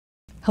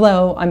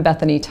Hello, I'm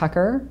Bethany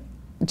Tucker,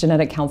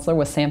 genetic counselor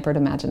with Sanford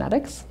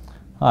Imagenetics.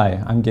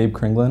 Hi, I'm Gabe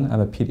Kringlin. I'm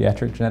a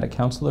pediatric genetic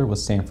counselor with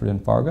Sanford in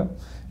Fargo,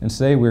 and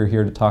today we're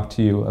here to talk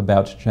to you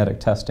about genetic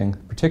testing,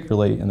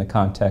 particularly in the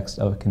context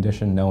of a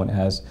condition known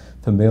as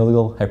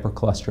familial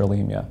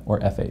hypercholesterolemia,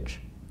 or FH.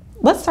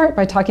 Let's start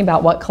by talking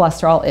about what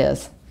cholesterol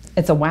is.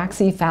 It's a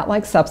waxy,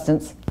 fat-like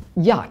substance.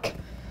 Yuck!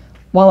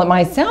 While it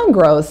might sound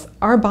gross,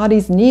 our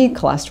bodies need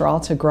cholesterol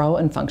to grow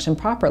and function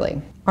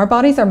properly. Our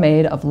bodies are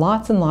made of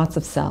lots and lots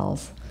of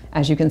cells.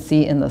 As you can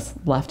see in this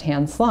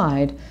left-hand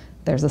slide,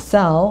 there's a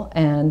cell,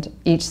 and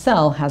each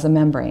cell has a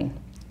membrane.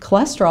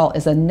 Cholesterol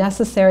is a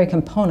necessary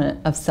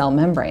component of cell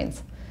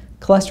membranes.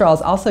 Cholesterol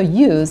is also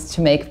used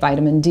to make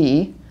vitamin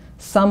D,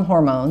 some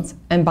hormones,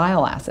 and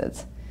bile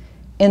acids.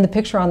 In the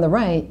picture on the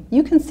right,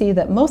 you can see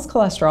that most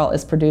cholesterol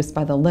is produced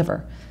by the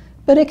liver,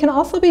 but it can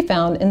also be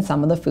found in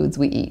some of the foods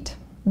we eat.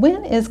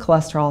 When is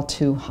cholesterol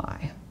too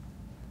high?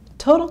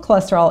 Total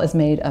cholesterol is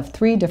made of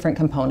three different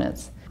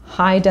components: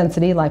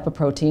 high-density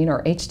lipoprotein,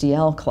 or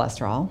HDL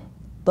cholesterol,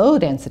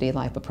 low-density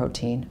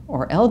lipoprotein,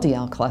 or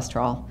LDL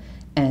cholesterol,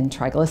 and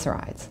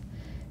triglycerides.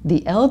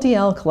 The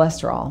LDL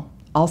cholesterol,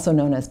 also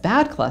known as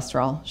bad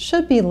cholesterol,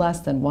 should be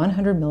less than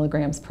 100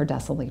 milligrams per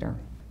deciliter.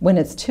 When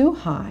it's too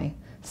high,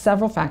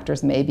 several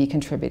factors may be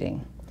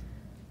contributing.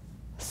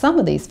 Some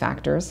of these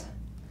factors,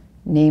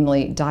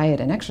 namely diet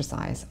and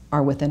exercise,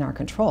 are within our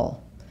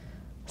control.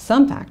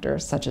 Some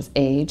factors, such as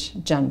age,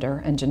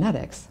 gender, and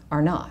genetics,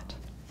 are not.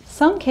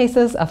 Some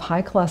cases of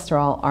high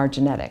cholesterol are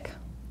genetic.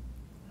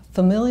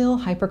 Familial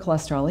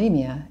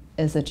hypercholesterolemia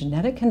is a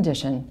genetic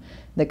condition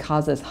that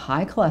causes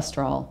high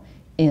cholesterol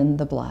in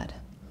the blood.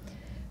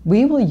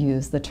 We will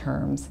use the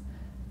terms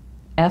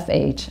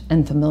FH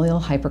and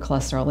familial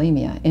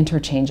hypercholesterolemia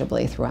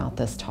interchangeably throughout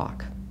this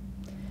talk.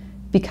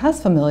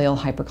 Because familial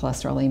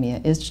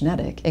hypercholesterolemia is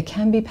genetic, it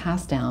can be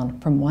passed down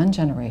from one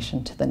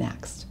generation to the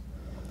next.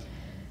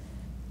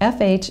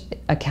 FH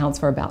accounts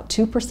for about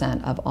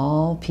 2% of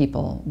all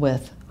people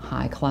with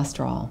high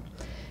cholesterol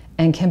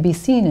and can be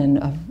seen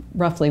in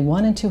roughly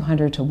 1 in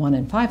 200 to 1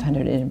 in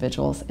 500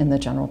 individuals in the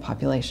general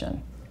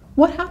population.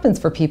 What happens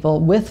for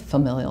people with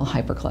familial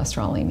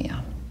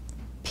hypercholesterolemia?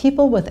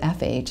 People with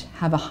FH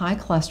have a high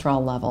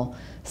cholesterol level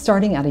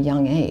starting at a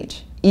young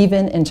age,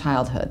 even in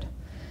childhood.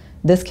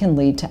 This can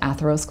lead to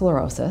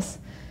atherosclerosis,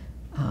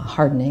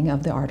 hardening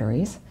of the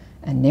arteries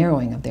and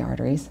narrowing of the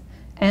arteries,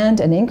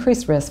 and an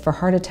increased risk for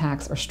heart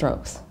attacks or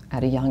strokes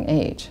at a young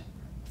age.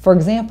 For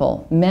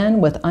example, men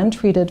with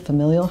untreated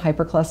familial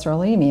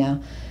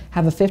hypercholesterolemia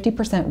have a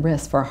 50%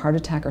 risk for a heart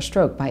attack or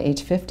stroke by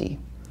age 50.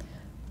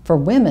 For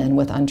women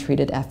with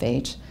untreated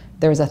FH,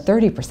 there is a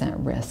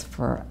 30% risk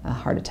for a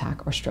heart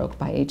attack or stroke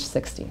by age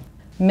 60.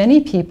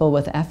 Many people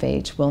with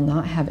FH will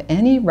not have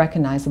any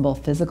recognizable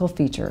physical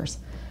features,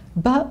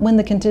 but when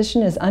the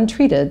condition is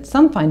untreated,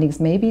 some findings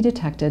may be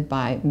detected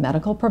by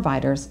medical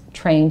providers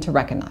trained to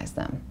recognize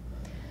them.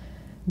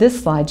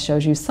 This slide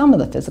shows you some of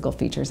the physical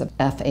features of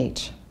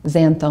FH.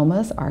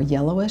 Xanthomas are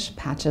yellowish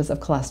patches of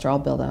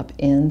cholesterol buildup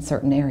in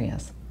certain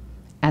areas.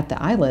 At the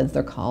eyelids,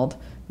 they're called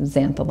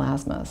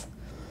xanthelasmas.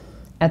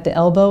 At the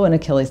elbow and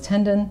Achilles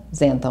tendon,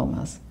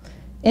 xanthomas.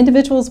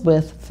 Individuals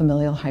with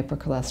familial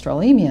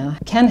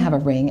hypercholesterolemia can have a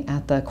ring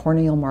at the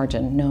corneal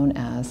margin known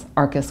as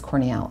arcus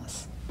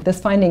cornealis. This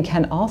finding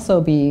can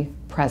also be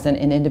present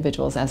in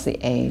individuals as they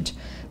age,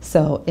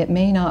 so it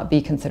may not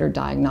be considered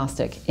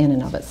diagnostic in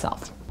and of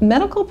itself.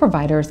 Medical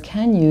providers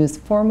can use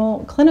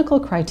formal clinical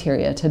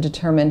criteria to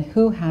determine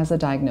who has a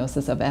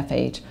diagnosis of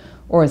FH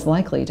or is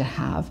likely to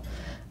have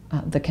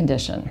the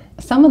condition.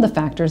 Some of the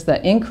factors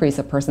that increase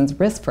a person's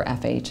risk for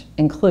FH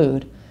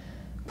include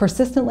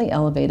persistently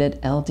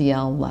elevated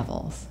LDL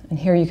levels. And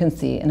here you can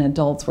see in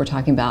adults we're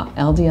talking about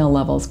LDL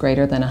levels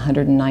greater than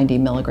 190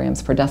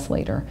 milligrams per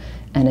deciliter,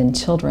 and in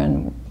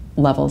children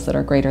levels that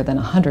are greater than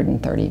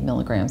 130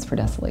 milligrams per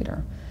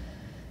deciliter.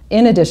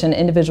 In addition,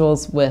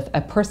 individuals with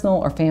a personal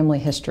or family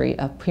history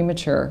of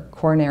premature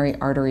coronary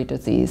artery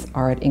disease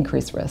are at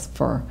increased risk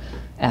for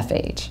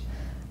FH.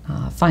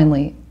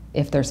 Finally,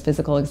 if there's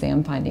physical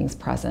exam findings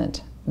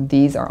present,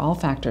 these are all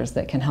factors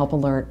that can help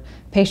alert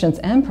patients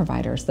and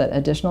providers that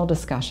additional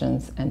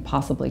discussions and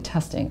possibly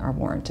testing are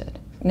warranted.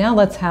 Now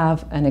let's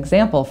have an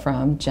example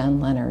from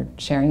Jen Leonard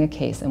sharing a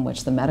case in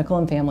which the medical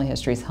and family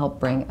histories help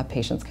bring a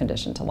patient's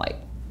condition to light.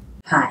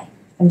 Hi,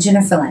 I'm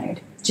Jennifer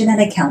Leonard,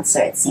 genetic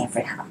counselor at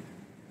Sanford Health.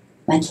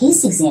 My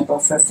case example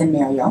for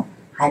familial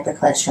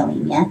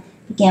hypercholesterolemia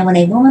began when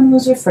a woman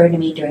was referred to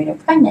me during a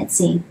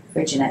pregnancy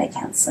for genetic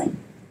counseling.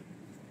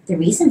 The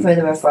reason for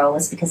the referral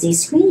was because a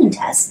screening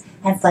test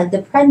had flagged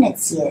the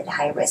pregnancy at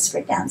high risk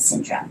for Down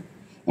syndrome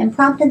and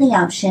prompted the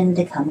option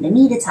to come to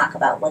me to talk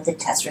about what the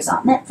test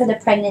result meant for the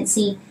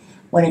pregnancy,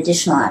 what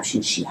additional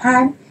options she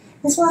had,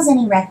 as well as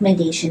any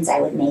recommendations I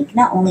would make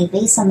not only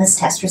based on this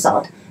test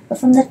result, but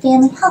from the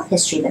family health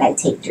history that I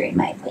take during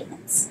my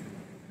appointments.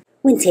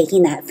 When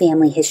taking that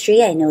family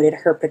history, I noted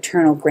her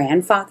paternal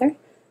grandfather.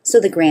 So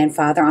the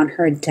grandfather on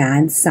her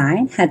dad's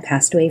side had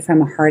passed away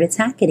from a heart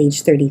attack at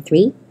age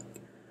 33.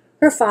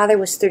 Her father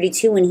was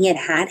 32 when he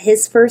had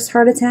his first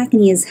heart attack,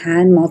 and he has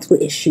had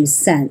multiple issues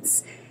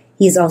since.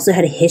 He has also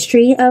had a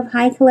history of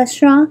high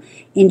cholesterol,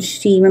 and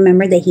she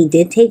remembered that he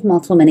did take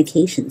multiple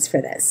medications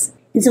for this.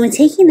 And so in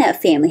taking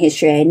that family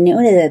history, I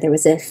noted that there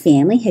was a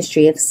family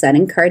history of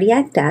sudden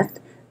cardiac death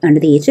under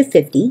the age of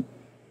 50.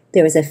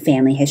 There was a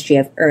family history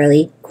of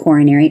early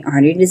coronary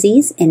artery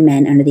disease in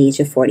men under the age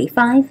of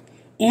 45.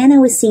 And I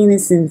was seeing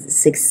this in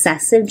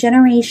successive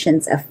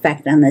generations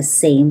affect on the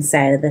same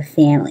side of the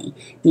family.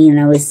 Meaning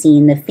I was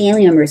seeing the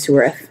family members who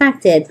were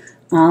affected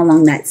all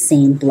along that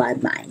same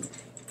bloodline.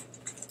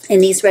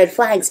 And these red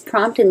flags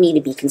prompted me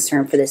to be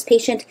concerned for this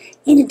patient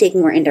and to dig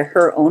more into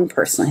her own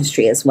personal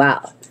history as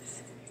well.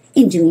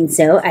 In doing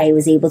so, I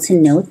was able to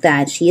note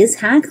that she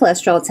has had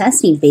cholesterol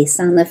testing based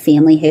on the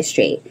family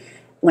history.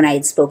 When I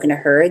had spoken to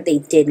her, they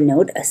did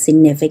note a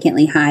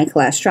significantly high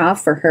cholesterol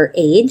for her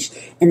age,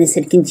 and this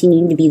had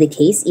continued to be the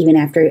case even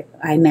after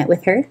I met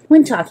with her.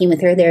 When talking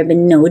with her, there had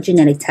been no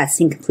genetic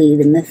testing completed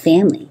in the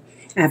family.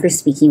 After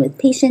speaking with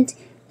the patient,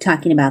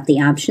 talking about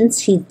the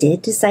options, she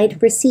did decide to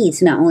proceed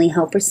to not only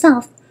help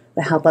herself,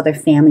 but help other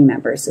family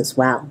members as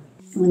well.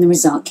 When the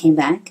result came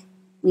back,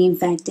 we in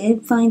fact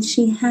did find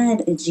she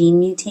had a gene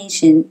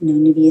mutation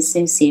known to be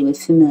associated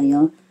with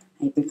familial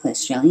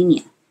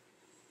hypercholesterolemia.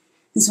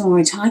 And so when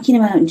we're talking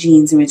about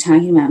genes and we're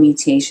talking about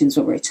mutations,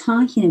 what we're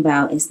talking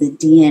about is the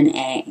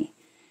DNA.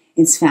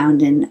 It's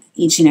found in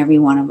each and every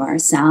one of our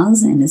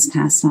cells and is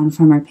passed on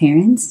from our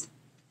parents.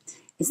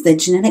 It's the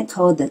genetic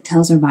code that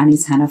tells our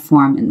bodies how to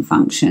form and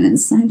function, and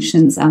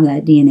sections of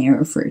that DNA are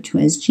referred to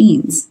as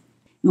genes.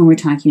 When we're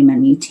talking about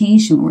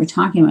mutation, what we're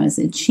talking about is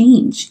a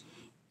change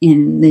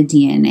in the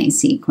DNA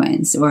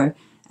sequence or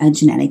a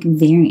genetic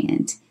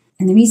variant.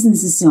 And the reason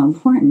this is so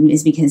important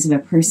is because if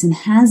a person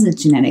has a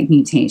genetic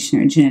mutation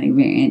or a genetic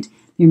variant,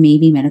 there may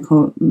be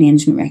medical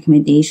management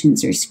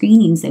recommendations or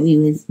screenings that we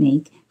would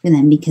make for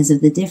them because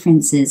of the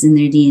differences in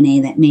their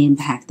DNA that may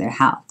impact their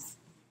health.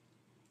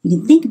 You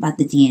can think about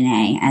the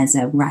DNA as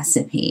a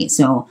recipe.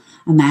 So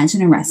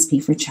imagine a recipe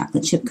for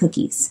chocolate chip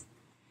cookies.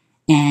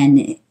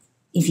 And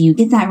if you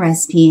get that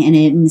recipe and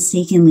it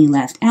mistakenly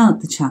left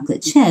out the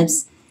chocolate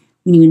chips,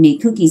 when you would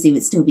make cookies, they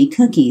would still be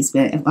cookies,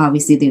 but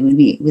obviously they would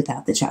be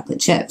without the chocolate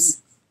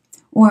chips.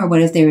 Or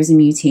what if there was a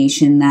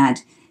mutation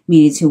that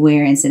made it to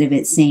where instead of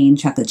it saying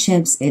chocolate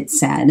chips, it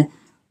said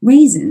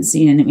raisins, so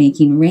you end up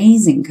making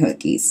raisin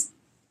cookies.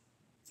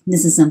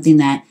 This is something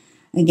that,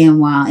 again,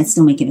 while it's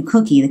still making a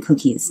cookie, the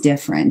cookie is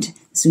different.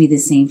 This would be the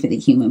same for the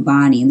human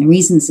body. And the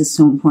reason this is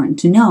so important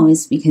to know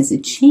is because a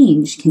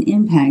change can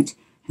impact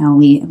how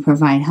we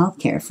provide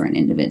healthcare for an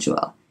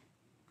individual.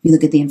 If you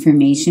look at the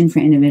information for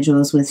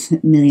individuals with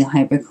familial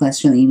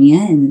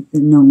hypercholesterolemia and the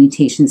no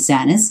mutation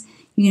status,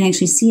 you can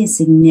actually see a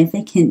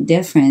significant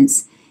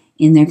difference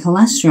in their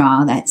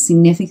cholesterol that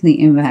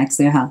significantly impacts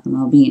their health and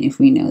well-being if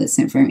we know this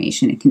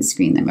information and can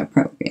screen them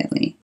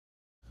appropriately.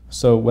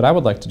 So what I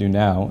would like to do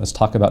now is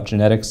talk about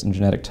genetics and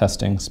genetic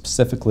testing,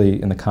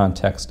 specifically in the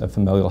context of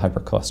familial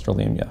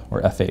hypercholesterolemia, or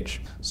FH.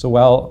 So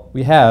while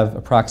we have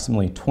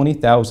approximately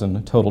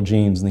 20,000 total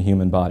genes in the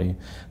human body,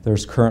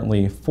 there's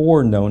currently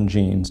 4 known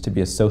genes to be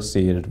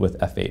associated with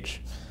FH.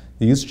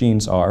 These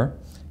genes are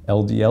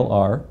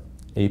LDLR,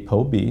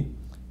 ApoB,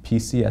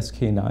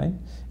 PCSK9,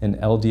 and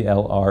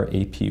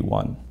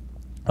LDLR-AP1.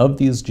 Of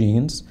these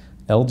genes,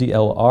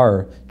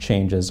 LDLR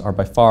changes are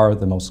by far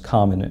the most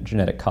common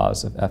genetic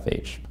cause of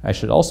FH. I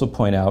should also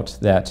point out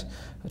that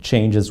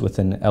changes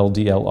within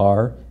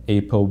LDLR,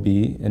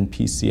 ApoB, and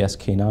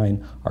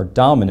PCSK9 are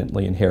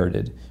dominantly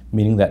inherited,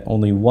 meaning that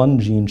only one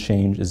gene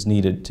change is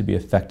needed to be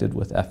affected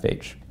with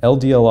FH.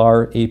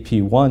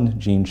 LDLR-AP1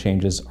 gene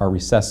changes are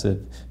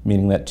recessive,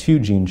 meaning that 2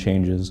 gene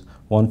changes,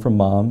 one from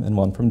mom and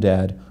one from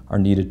dad, are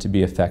needed to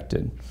be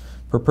affected.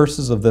 For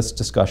purposes of this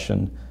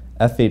discussion,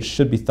 FH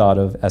should be thought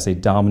of as a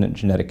dominant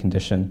genetic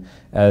condition,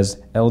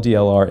 as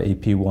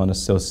LDLR-AP1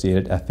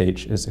 associated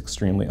FH is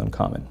extremely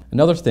uncommon.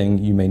 Another thing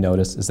you may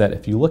notice is that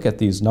if you look at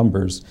these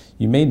numbers,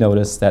 you may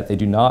notice that they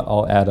do not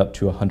all add up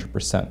to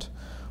 100%.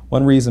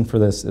 One reason for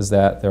this is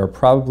that there are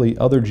probably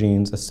other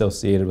genes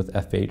associated with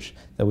FH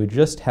that we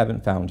just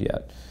haven't found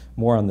yet.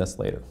 More on this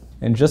later.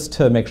 And just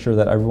to make sure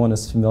that everyone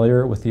is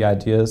familiar with the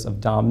ideas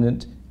of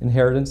dominant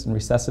inheritance and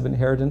recessive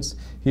inheritance,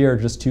 here are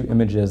just 2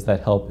 images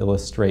that help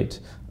illustrate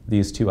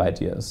these 2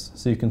 ideas.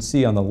 So you can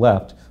see on the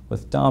left,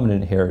 with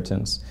dominant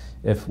inheritance,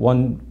 if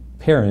one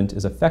parent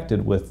is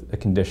affected with a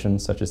condition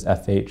such as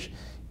FH,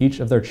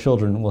 each of their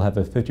children will have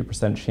a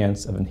 50%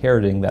 chance of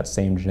inheriting that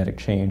same genetic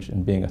change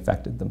and being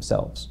affected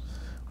themselves.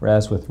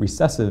 Whereas with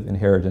recessive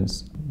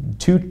inheritance,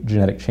 2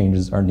 genetic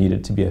changes are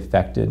needed to be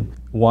affected,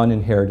 one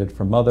inherited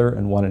from mother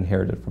and one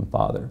inherited from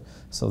father,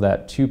 so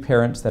that 2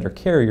 parents that are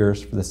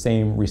carriers for the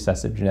same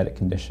recessive genetic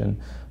condition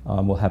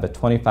will have a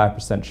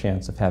 25%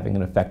 chance of having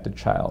an affected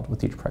child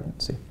with each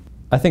pregnancy.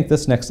 I think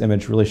this next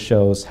image really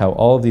shows how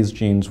all of these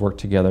genes work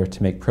together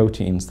to make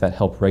proteins that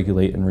help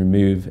regulate and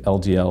remove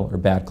LDL or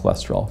bad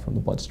cholesterol from the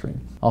bloodstream.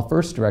 I'll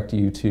first direct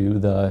you to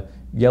the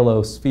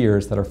yellow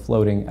spheres that are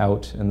floating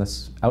out in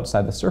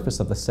outside the surface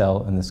of the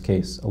cell, in this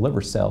case a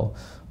liver cell.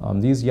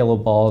 These yellow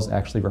balls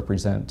actually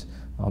represent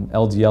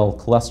LDL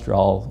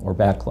cholesterol or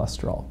bad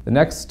cholesterol. The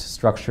next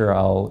structure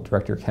I'll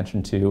direct your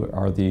attention to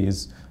are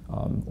these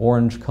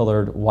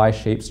orange-colored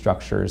Y-shaped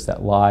structures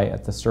that lie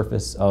at the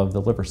surface of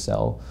the liver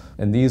cell.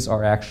 And these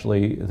are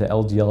actually the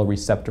LDL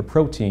receptor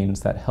proteins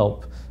that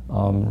help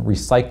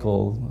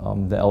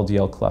recycle the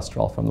LDL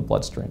cholesterol from the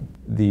bloodstream.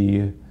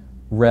 The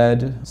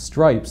red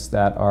stripes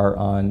that are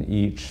on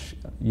each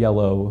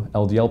yellow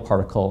LDL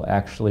particle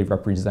actually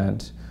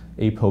represent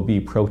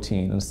ApoB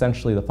protein. And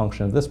essentially the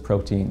function of this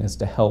protein is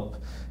to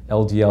help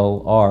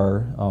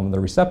LDLR, the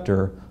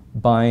receptor,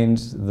 bind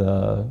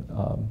the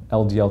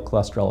LDL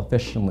cholesterol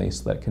efficiently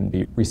so that it can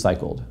be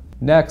recycled.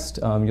 Next,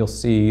 you'll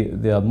see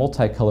the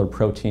multicolored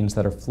proteins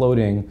that are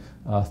floating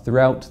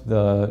throughout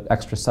the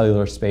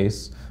extracellular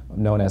space,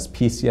 known as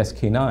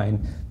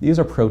PCSK9. These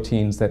are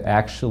proteins that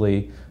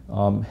actually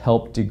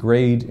help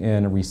degrade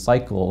and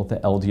recycle the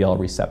LDL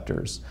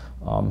receptors.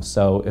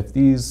 So if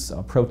these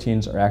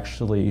proteins are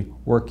actually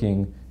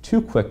working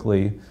too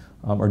quickly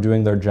or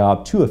doing their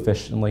job too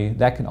efficiently,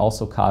 that can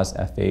also cause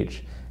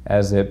FH,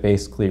 as it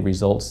basically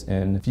results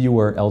in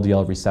fewer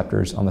LDL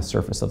receptors on the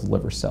surface of the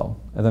liver cell.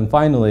 And then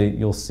finally,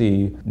 you'll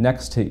see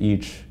next to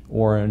each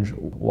orange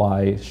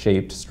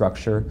Y-shaped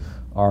structure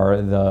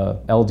are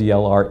the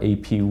LDLR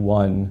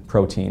AP1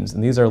 proteins.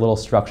 And these are little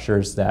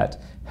structures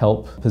that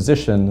help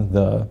position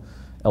the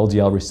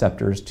LDL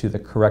receptors to the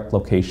correct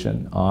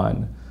location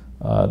on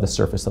the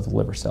surface of the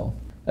liver cell.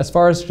 As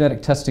far as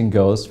genetic testing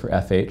goes for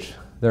FH,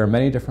 there are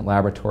many different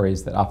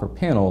laboratories that offer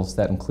panels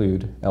that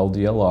include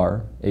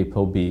LDLR,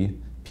 ApoB,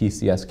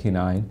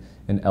 PCSK9,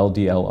 and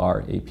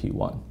LDLR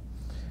AP1.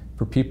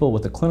 For people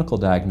with a clinical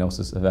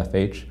diagnosis of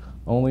FH,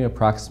 only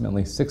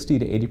approximately 60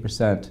 to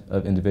 80%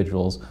 of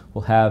individuals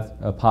will have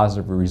a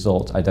positive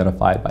result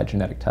identified by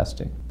genetic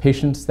testing.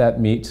 Patients that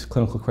meet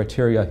clinical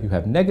criteria who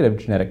have negative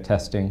genetic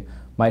testing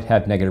might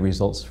have negative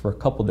results for a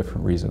couple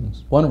different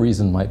reasons. One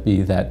reason might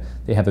be that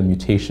they have a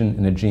mutation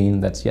in a gene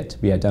that's yet to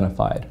be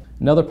identified.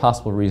 Another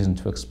possible reason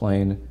to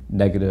explain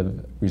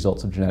negative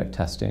results of genetic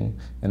testing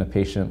in a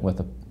patient with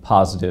a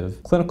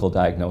positive clinical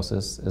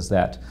diagnosis is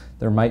that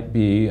there might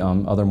be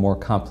other more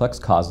complex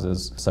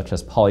causes, such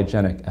as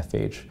polygenic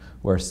FH,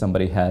 where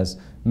somebody has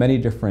many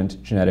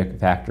different genetic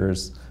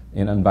factors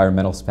and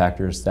environmental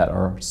factors that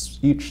are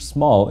each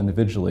small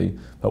individually,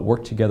 but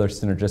work together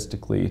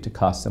synergistically to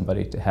cause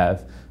somebody to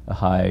have a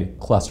high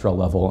cholesterol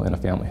level and a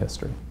family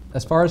history.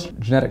 As far as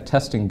genetic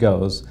testing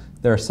goes,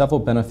 there are several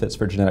benefits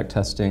for genetic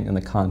testing in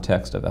the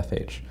context of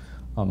FH.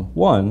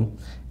 One,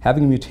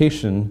 having a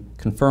mutation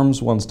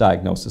confirms one's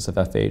diagnosis of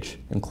FH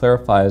and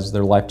clarifies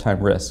their lifetime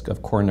risk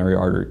of coronary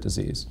artery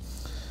disease.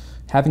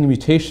 Having a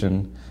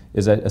mutation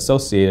is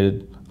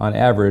associated on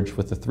average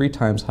with a 3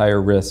 times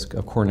higher risk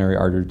of coronary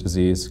artery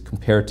disease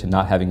compared to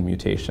not having a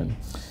mutation.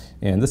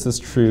 And this is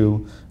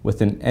true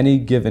within any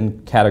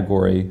given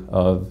category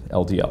of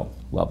LDL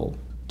level.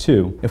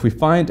 2, if we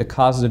find a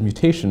causative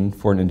mutation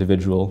for an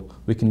individual,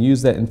 we can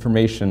use that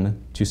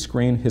information to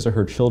screen his or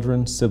her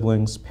children,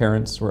 siblings,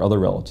 parents, or other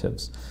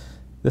relatives.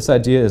 This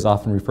idea is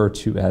often referred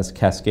to as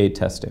cascade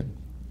testing.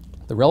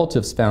 The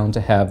relatives found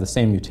to have the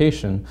same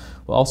mutation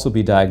will also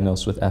be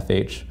diagnosed with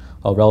FH,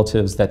 while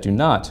relatives that do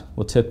not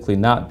will typically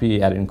not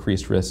be at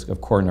increased risk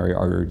of coronary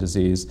artery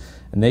disease,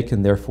 and they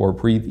can therefore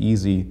breathe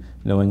easy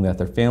knowing that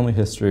their family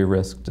history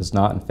risk does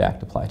not in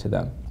fact apply to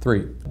them.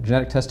 3,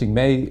 genetic testing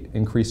may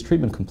increase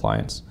treatment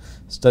compliance.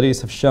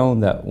 Studies have shown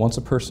that once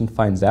a person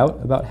finds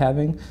out about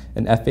having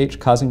an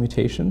FH-causing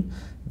mutation,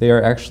 they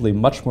are actually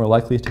much more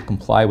likely to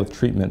comply with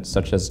treatment,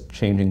 such as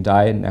changing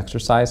diet and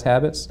exercise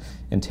habits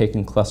and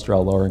taking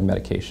cholesterol-lowering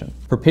medication.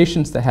 For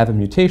patients that have a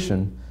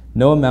mutation,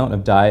 no amount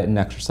of diet and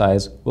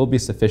exercise will be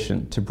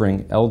sufficient to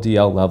bring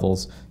LDL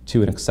levels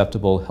to an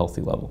acceptable,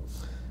 healthy level.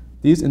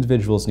 These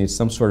individuals need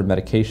some sort of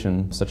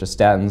medication, such as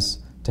statins,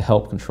 to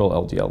help control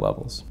LDL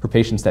levels. For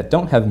patients that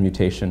don't have a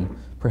mutation,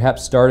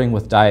 perhaps starting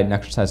with diet and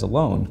exercise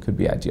alone could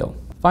be ideal.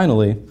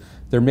 Finally,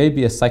 there may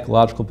be a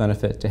psychological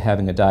benefit to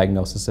having a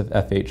diagnosis of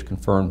FH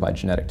confirmed by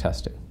genetic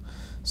testing.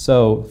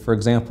 So, for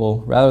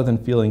example, rather than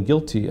feeling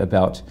guilty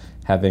about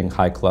having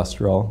high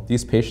cholesterol,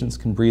 these patients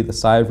can breathe a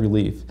sigh of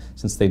relief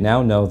since they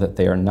now know that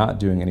they are not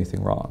doing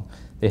anything wrong.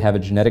 They have a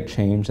genetic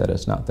change that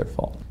is not their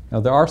fault. Now,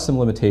 there are some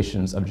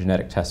limitations of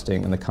genetic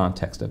testing in the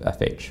context of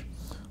FH.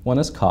 One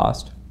is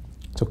cost.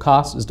 So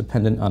cost is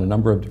dependent on a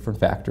number of different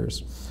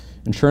factors.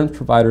 Insurance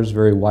providers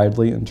vary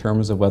widely in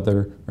terms of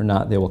whether or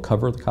not they will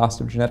cover the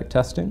cost of genetic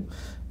testing,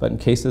 but in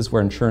cases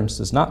where insurance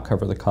does not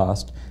cover the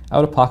cost,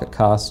 out-of-pocket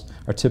costs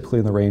are typically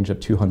in the range of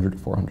 $200 to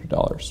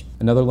 $400.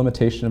 Another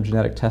limitation of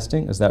genetic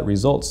testing is that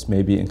results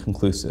may be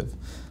inconclusive.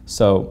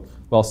 So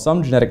while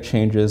some genetic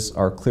changes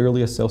are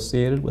clearly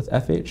associated with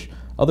FH,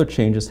 other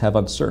changes have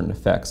uncertain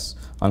effects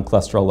on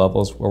cholesterol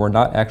levels where we're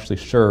not actually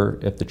sure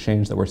if the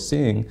change that we're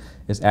seeing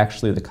is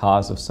actually the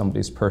cause of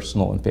somebody's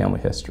personal and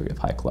family history of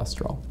high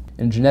cholesterol.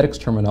 In genetics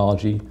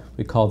terminology,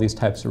 we call these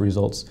types of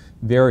results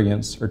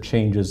variants or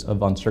changes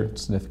of uncertain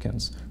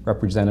significance,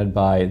 represented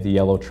by the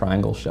yellow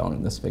triangle shown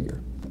in this figure.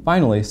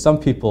 Finally, some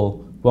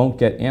people won't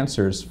get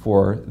answers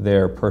for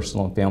their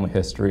personal and family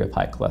history of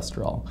high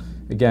cholesterol.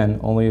 Again,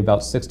 only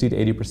about 60 to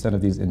 80%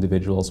 of these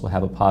individuals will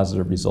have a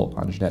positive result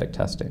on genetic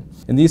testing.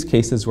 In these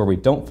cases where we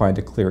don't find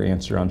a clear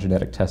answer on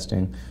genetic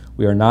testing,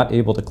 we are not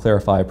able to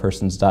clarify a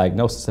person's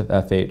diagnosis of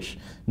FH,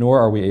 nor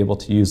are we able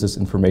to use this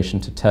information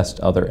to test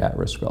other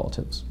at-risk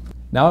relatives.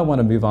 Now I want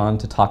to move on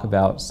to talk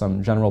about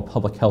some general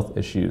public health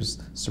issues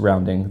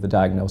surrounding the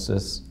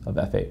diagnosis of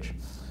FH.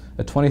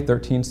 A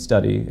 2013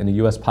 study in a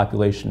US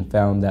population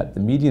found that the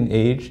median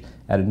age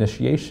at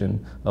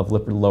initiation of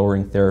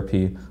lipid-lowering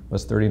therapy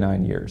was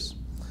 39 years.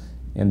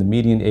 And the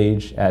median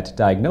age at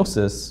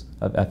diagnosis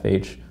of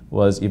FH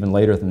was even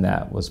later than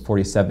that, was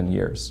 47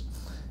 years.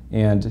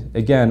 And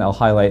again, I'll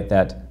highlight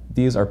that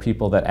these are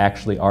people that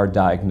actually are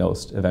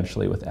diagnosed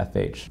eventually with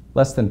FH.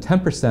 Less than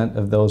 10%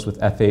 of those with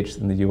FH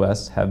in the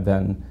US have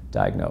been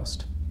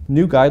diagnosed.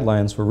 New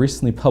guidelines were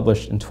recently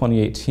published in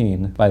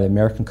 2018 by the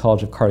American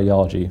College of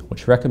Cardiology,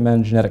 which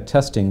recommend genetic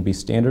testing be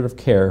standard of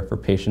care for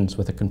patients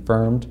with a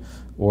confirmed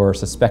or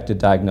suspected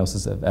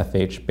diagnosis of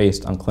FH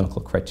based on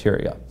clinical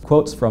criteria.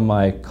 Quotes from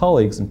my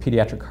colleagues in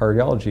pediatric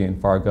cardiology in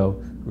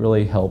Fargo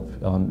really help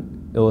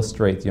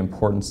illustrate the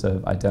importance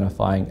of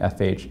identifying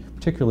FH,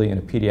 particularly in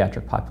a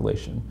pediatric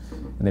population.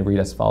 And they read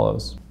as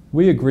follows.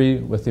 We agree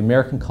with the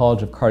American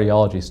College of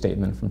Cardiology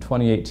statement from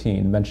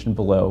 2018 mentioned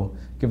below,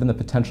 given the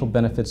potential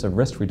benefits of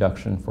risk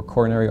reduction for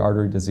coronary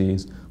artery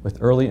disease with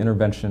early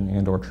intervention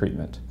and/or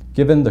treatment.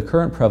 Given the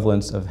current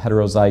prevalence of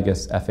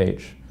heterozygous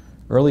FH,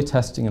 early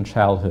testing in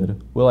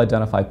childhood will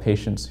identify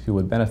patients who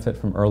would benefit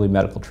from early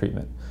medical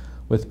treatment.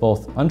 With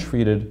both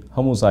untreated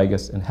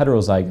homozygous and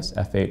heterozygous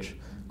FH,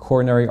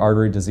 coronary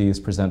artery disease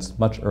presents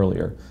much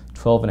earlier,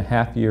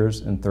 12.5 years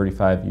and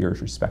 35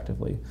 years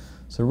respectively.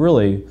 So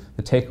really,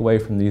 the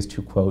takeaway from these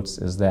two quotes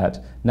is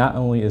that not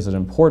only is it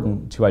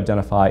important to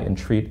identify and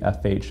treat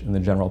FH in the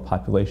general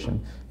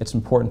population, it's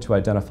important to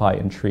identify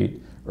and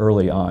treat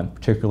early on,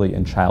 particularly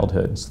in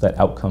childhood, so that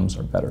outcomes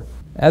are better.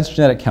 As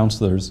genetic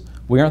counselors,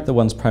 we aren't the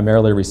ones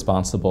primarily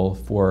responsible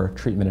for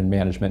treatment and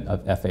management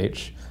of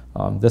FH.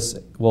 This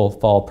will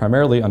fall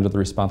primarily under the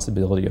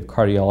responsibility of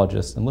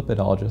cardiologists and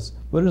lipidologists,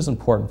 but it is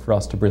important for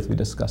us to briefly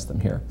discuss them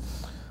here.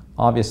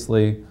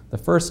 Obviously, the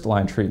first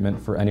line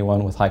treatment for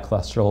anyone with high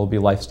cholesterol will be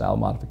lifestyle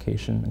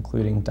modification,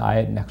 including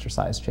diet and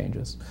exercise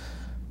changes.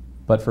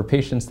 But for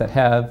patients that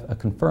have a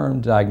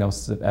confirmed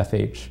diagnosis of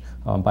FH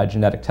by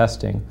genetic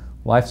testing,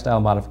 lifestyle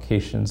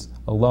modifications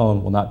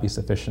alone will not be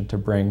sufficient to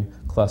bring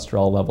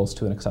cholesterol levels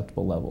to an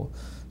acceptable level.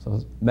 So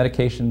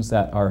medications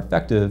that are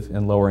effective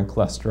in lowering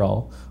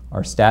cholesterol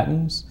are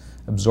statins,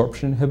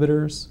 absorption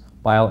inhibitors,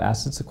 bile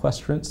acid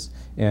sequestrants,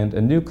 and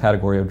a new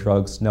category of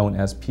drugs known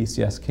as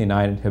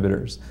PCSK9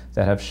 inhibitors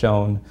that have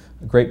shown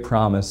great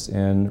promise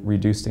in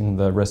reducing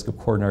the risk of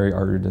coronary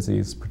artery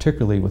disease,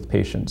 particularly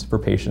for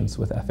patients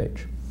with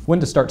FH. When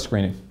to start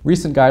screening.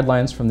 Recent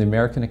guidelines from the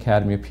American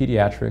Academy of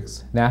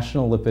Pediatrics,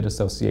 National Lipid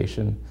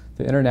Association,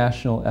 the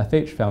International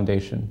FH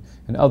Foundation,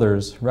 and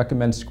others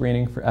recommend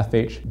screening for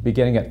FH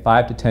beginning at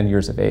 5 to 10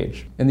 years of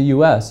age. In the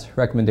US,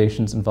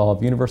 recommendations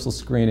involve universal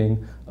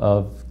screening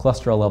of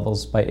cholesterol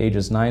levels by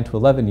ages 9 to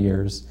 11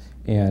 years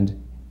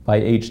and by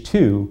age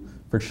 2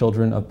 for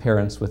children of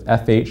parents with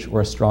FH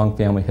or a strong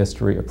family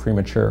history of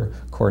premature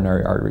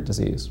coronary artery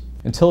disease.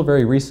 Until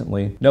very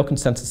recently, no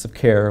consensus of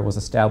care was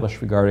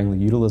established regarding the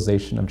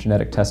utilization of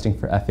genetic testing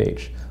for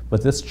FH,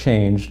 but this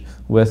changed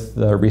with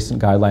the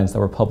recent guidelines that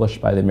were published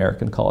by the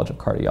American College of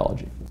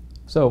Cardiology.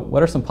 So,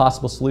 what are some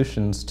possible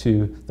solutions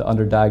to the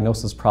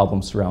underdiagnosis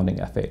problem surrounding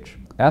FH?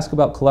 Ask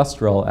about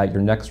cholesterol at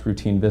your next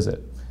routine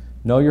visit.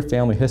 Know your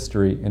family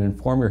history and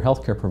inform your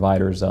healthcare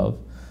providers of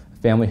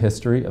family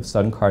history of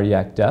sudden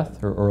cardiac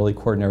death or early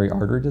coronary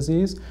artery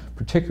disease,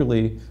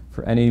 particularly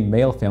for any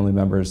male family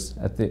members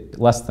at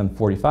less than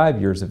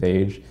 45 years of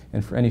age,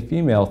 and for any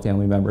female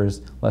family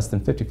members less than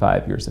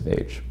 55 years of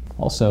age.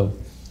 Also,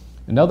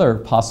 another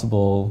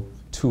possible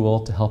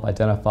tool to help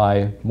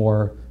identify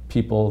more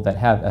people that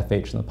have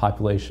FH in the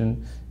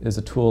population is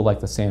a tool like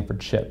the Sanford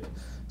chip.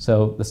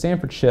 So the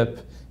Sanford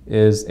chip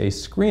is a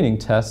screening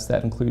test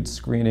that includes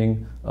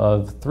screening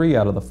of 3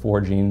 out of the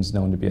 4 genes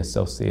known to be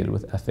associated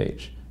with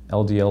FH.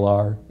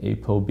 LDLR,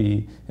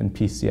 ApoB, and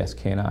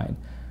PCSK9.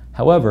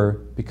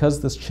 However, because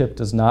this chip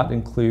does not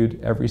include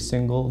every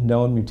single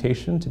known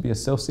mutation to be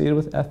associated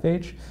with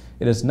FH,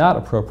 it is not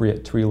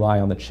appropriate to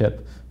rely on the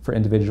chip for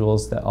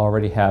individuals that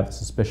already have a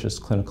suspicious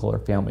clinical or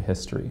family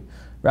history.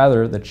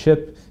 Rather, the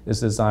chip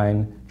is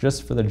designed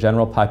just for the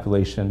general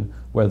population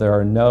where there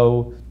are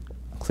no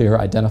clear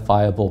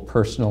identifiable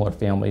personal or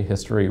family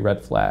history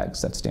red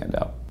flags that stand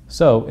out.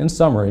 So, in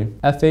summary,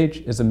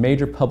 FH is a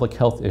major public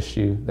health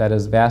issue that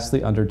is vastly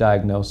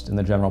underdiagnosed in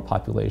the general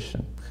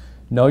population.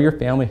 Know your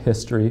family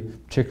history,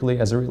 particularly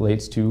as it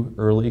relates to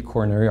early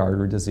coronary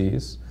artery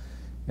disease,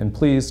 and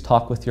please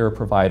talk with your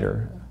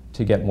provider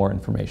to get more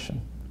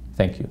information.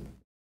 Thank you.